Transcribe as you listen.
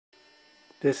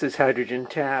This is hydrogen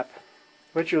tap.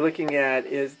 What you're looking at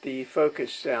is the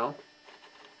focus cell.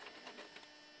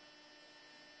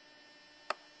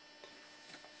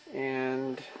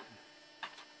 And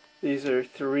these are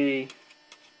 3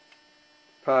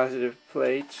 positive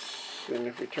plates, and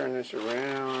if we turn this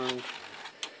around,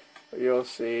 you'll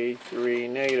see 3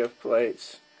 negative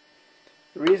plates.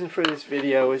 The reason for this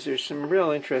video is there's some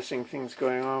real interesting things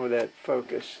going on with that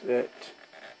focus that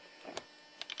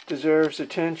deserves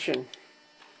attention.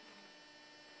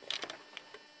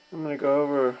 I'm going to go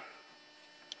over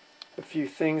a few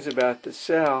things about the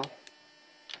cell.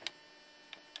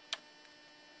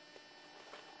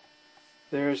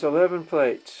 There's 11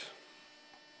 plates.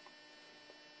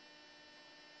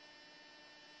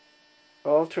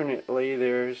 Alternately,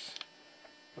 there's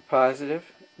a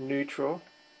positive, neutral,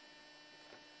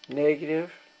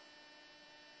 negative,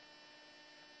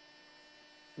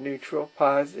 neutral,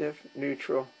 positive,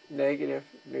 neutral, negative,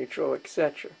 neutral,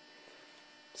 etc.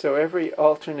 So every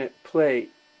alternate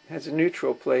plate has a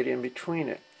neutral plate in between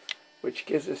it, which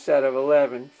gives us out of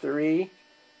 11, 3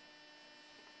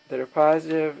 that are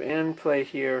positive, and plate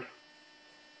here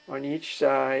on each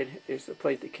side is the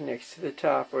plate that connects to the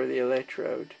top, or the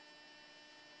electrode.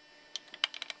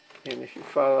 And if you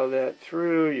follow that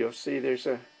through, you'll see there's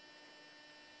a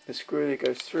screw that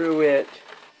goes through it.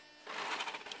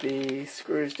 The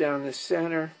screws down the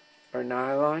center are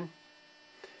nylon.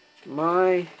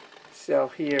 My cell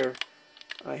here,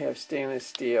 I have stainless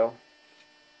steel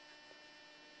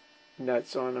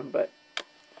nuts on them, but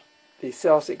the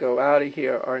cells that go out of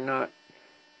here are not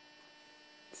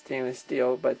stainless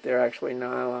steel, but they're actually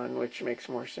nylon, which makes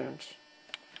more sense.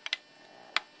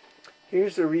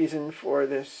 Here's the reason for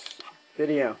this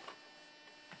video.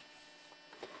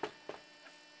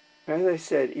 As I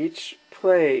said, each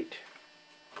plate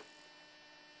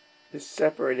is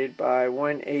separated by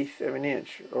 1/8 of an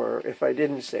inch, or if I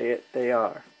didn't say it, they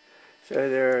are. So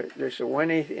there's a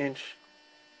 1/8 inch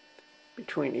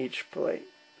between each plate.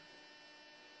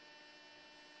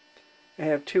 I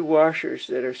have 2 washers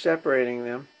that are separating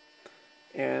them,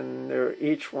 and they're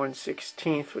each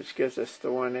 1/16, which gives us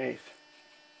the 1/8.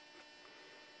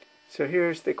 So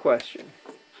here's the question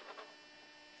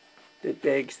that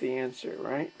begs the answer,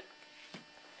 right?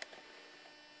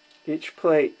 Each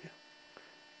plate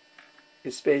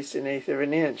is spaced 1/8 of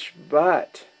an inch,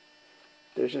 but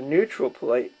there's a neutral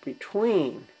plate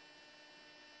between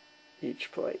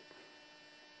each plate.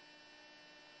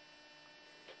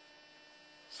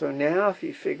 So now if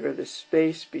you figure the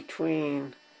space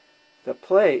between the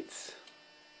plates,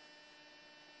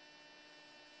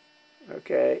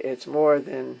 okay, it's more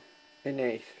than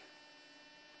 1/8.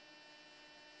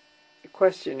 The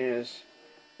question is,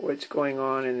 what's going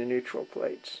on in the neutral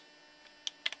plates?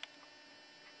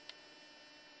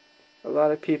 A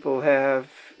lot of people have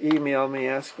emailed me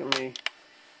asking me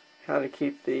how to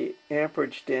keep the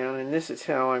amperage down, and this is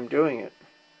how I'm doing it.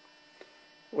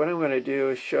 What I'm going to do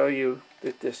is show you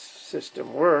that this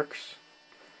system works,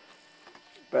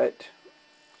 but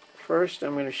first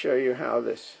I'm going to show you how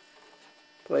this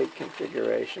plate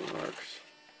configuration works.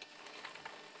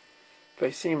 If I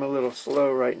seem a little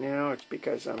slow right now, it's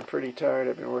because I'm pretty tired.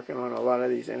 I've been working on a lot of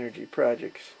these energy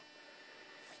projects.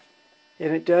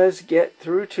 And it does get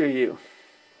through to you.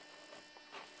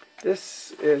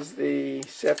 This is the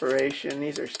separation.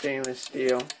 These are stainless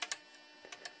steel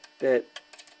that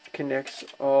connects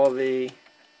all the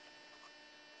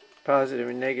positive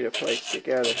and negative plates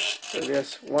together. So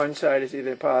this one side is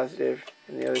either positive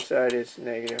and the other side is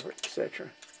negative,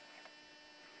 etc.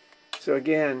 So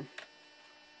again,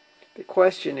 the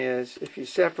question is, if you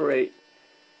separate,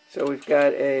 so we've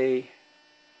got a,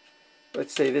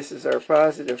 let's say this is our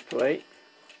positive plate,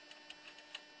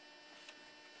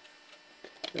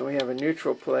 then we have a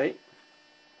neutral plate,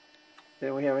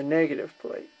 then we have a negative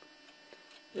plate.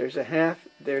 There's an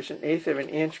 1/8 of an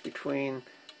inch between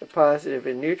the positive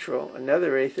and neutral,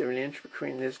 another 1/8 of an inch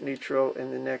between this neutral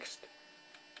and the next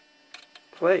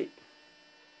plate.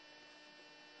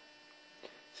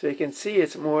 So you can see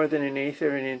it's more than 1/8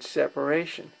 of an inch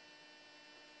separation.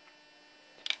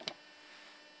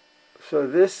 So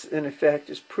this, in effect,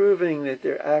 is proving that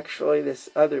this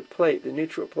other plate, the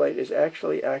neutral plate, is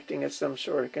actually acting as some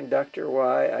sort of conductor.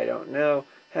 Why? I don't know.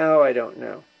 How? I don't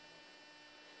know.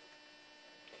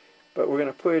 But we're going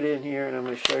to put it in here, and I'm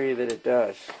going to show you that it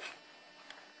does.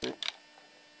 I'm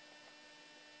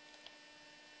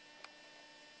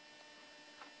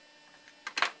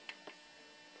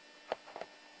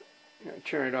going to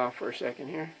turn it off for a second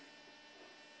here.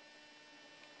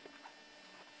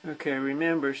 Okay,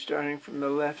 remember, starting from the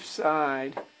left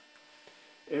side,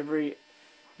 every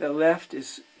the left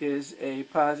is a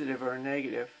positive or a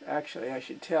negative. Actually, I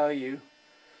should tell you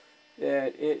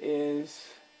that it is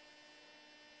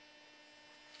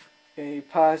a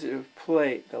positive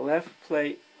plate. The left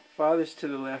plate farthest to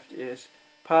the left is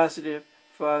positive,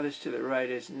 farthest to the right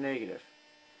is negative.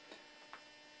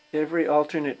 Every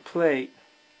alternate plate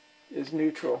is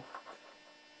neutral.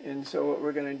 And so what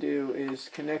we're going to do is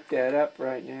connect that up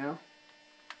right now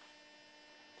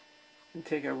and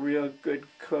take a real good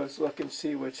close look and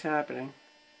see what's happening.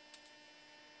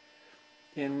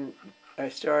 And I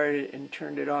started and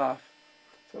turned it off.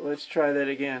 So let's try that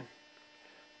again.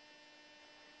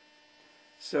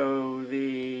 So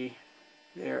there's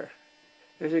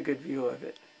a good view of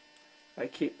it.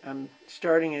 I'm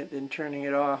starting it then turning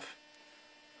it off.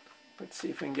 Let's see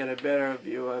if we can get a better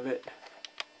view of it.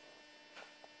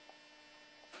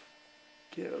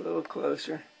 Get a little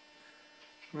closer.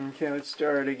 Okay, let's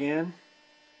start again.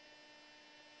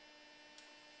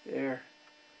 There.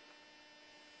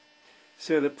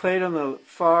 So the plate on the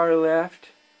far left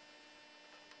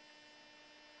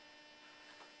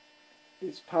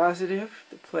is positive.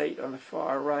 The plate on the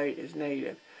far right is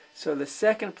negative. So the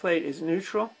second plate is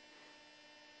neutral.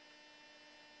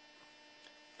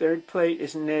 Third plate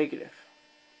is negative.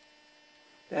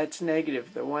 That's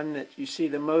negative, the one that you see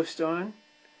the most on.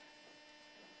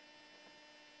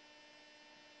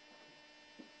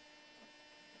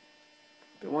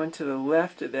 The one to the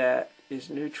left of that is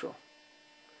neutral.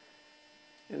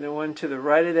 And the one to the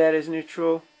right of that is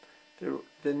neutral.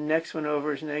 The next one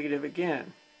over is negative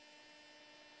again.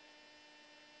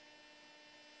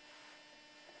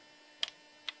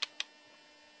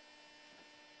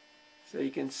 So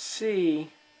you can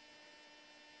see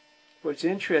what's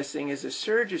interesting is the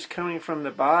surge is coming from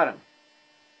the bottom.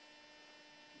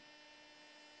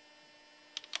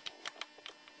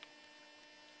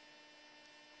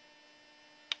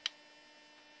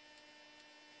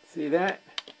 See that?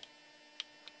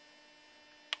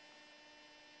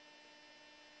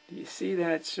 Do you see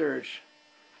that surge?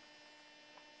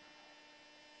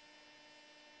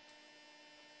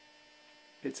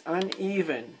 It's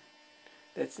uneven.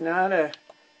 That's not a,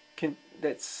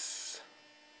 that's,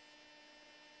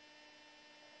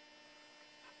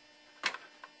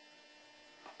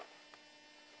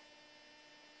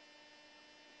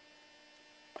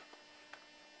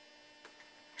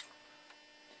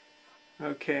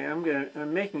 okay,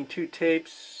 I'm making two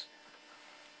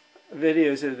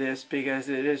videos of this because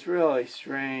it is really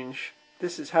strange.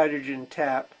 This is hydrogen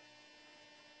tap.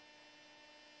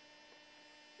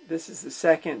 This is the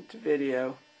second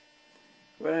video.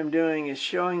 What I'm doing is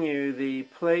showing you the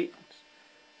plate.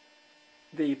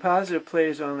 The positive plate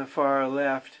is on the far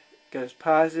left. It goes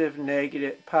positive,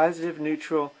 negative, positive,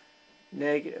 neutral,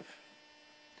 negative.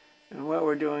 And what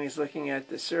we're doing is looking at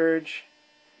the surge.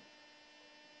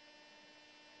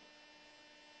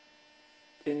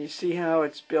 And you see how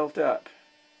it's built up.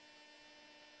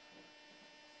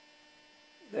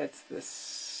 That's the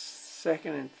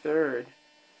second and third.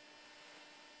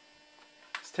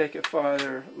 Let's take a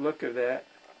farther look of that.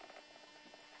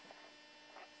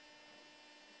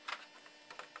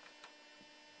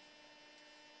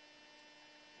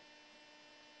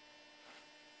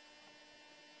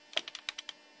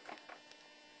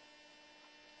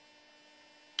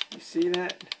 You see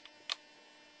that?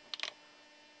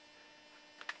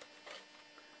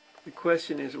 The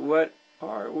question is, what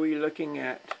are we looking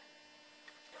at?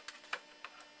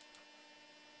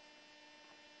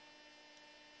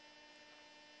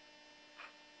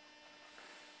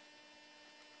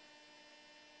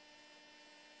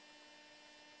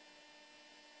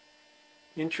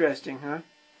 Interesting, huh?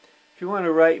 If you want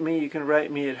to write me, you can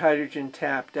write me at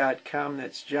hydrogentap.com.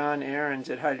 That's John Ahrens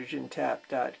at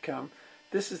hydrogentap.com.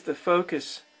 This is the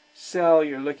focus cell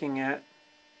you're looking at.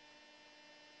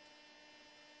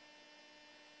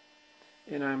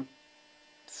 And I'm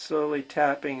slowly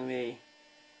tapping the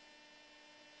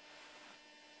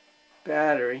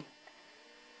battery.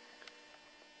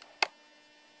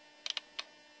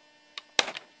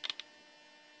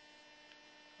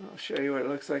 I'll show you what it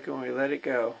looks like when we let it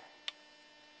go.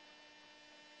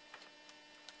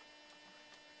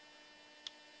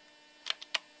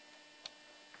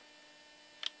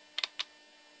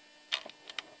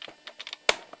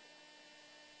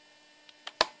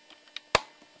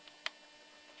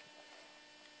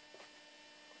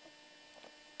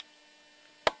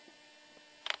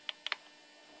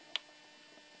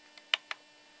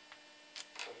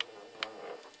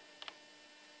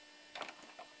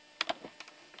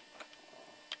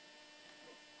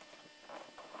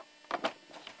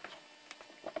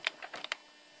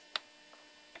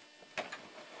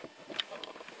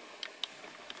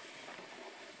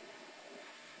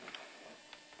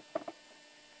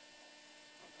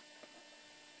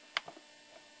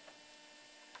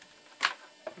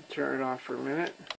 Turn it off for a minute.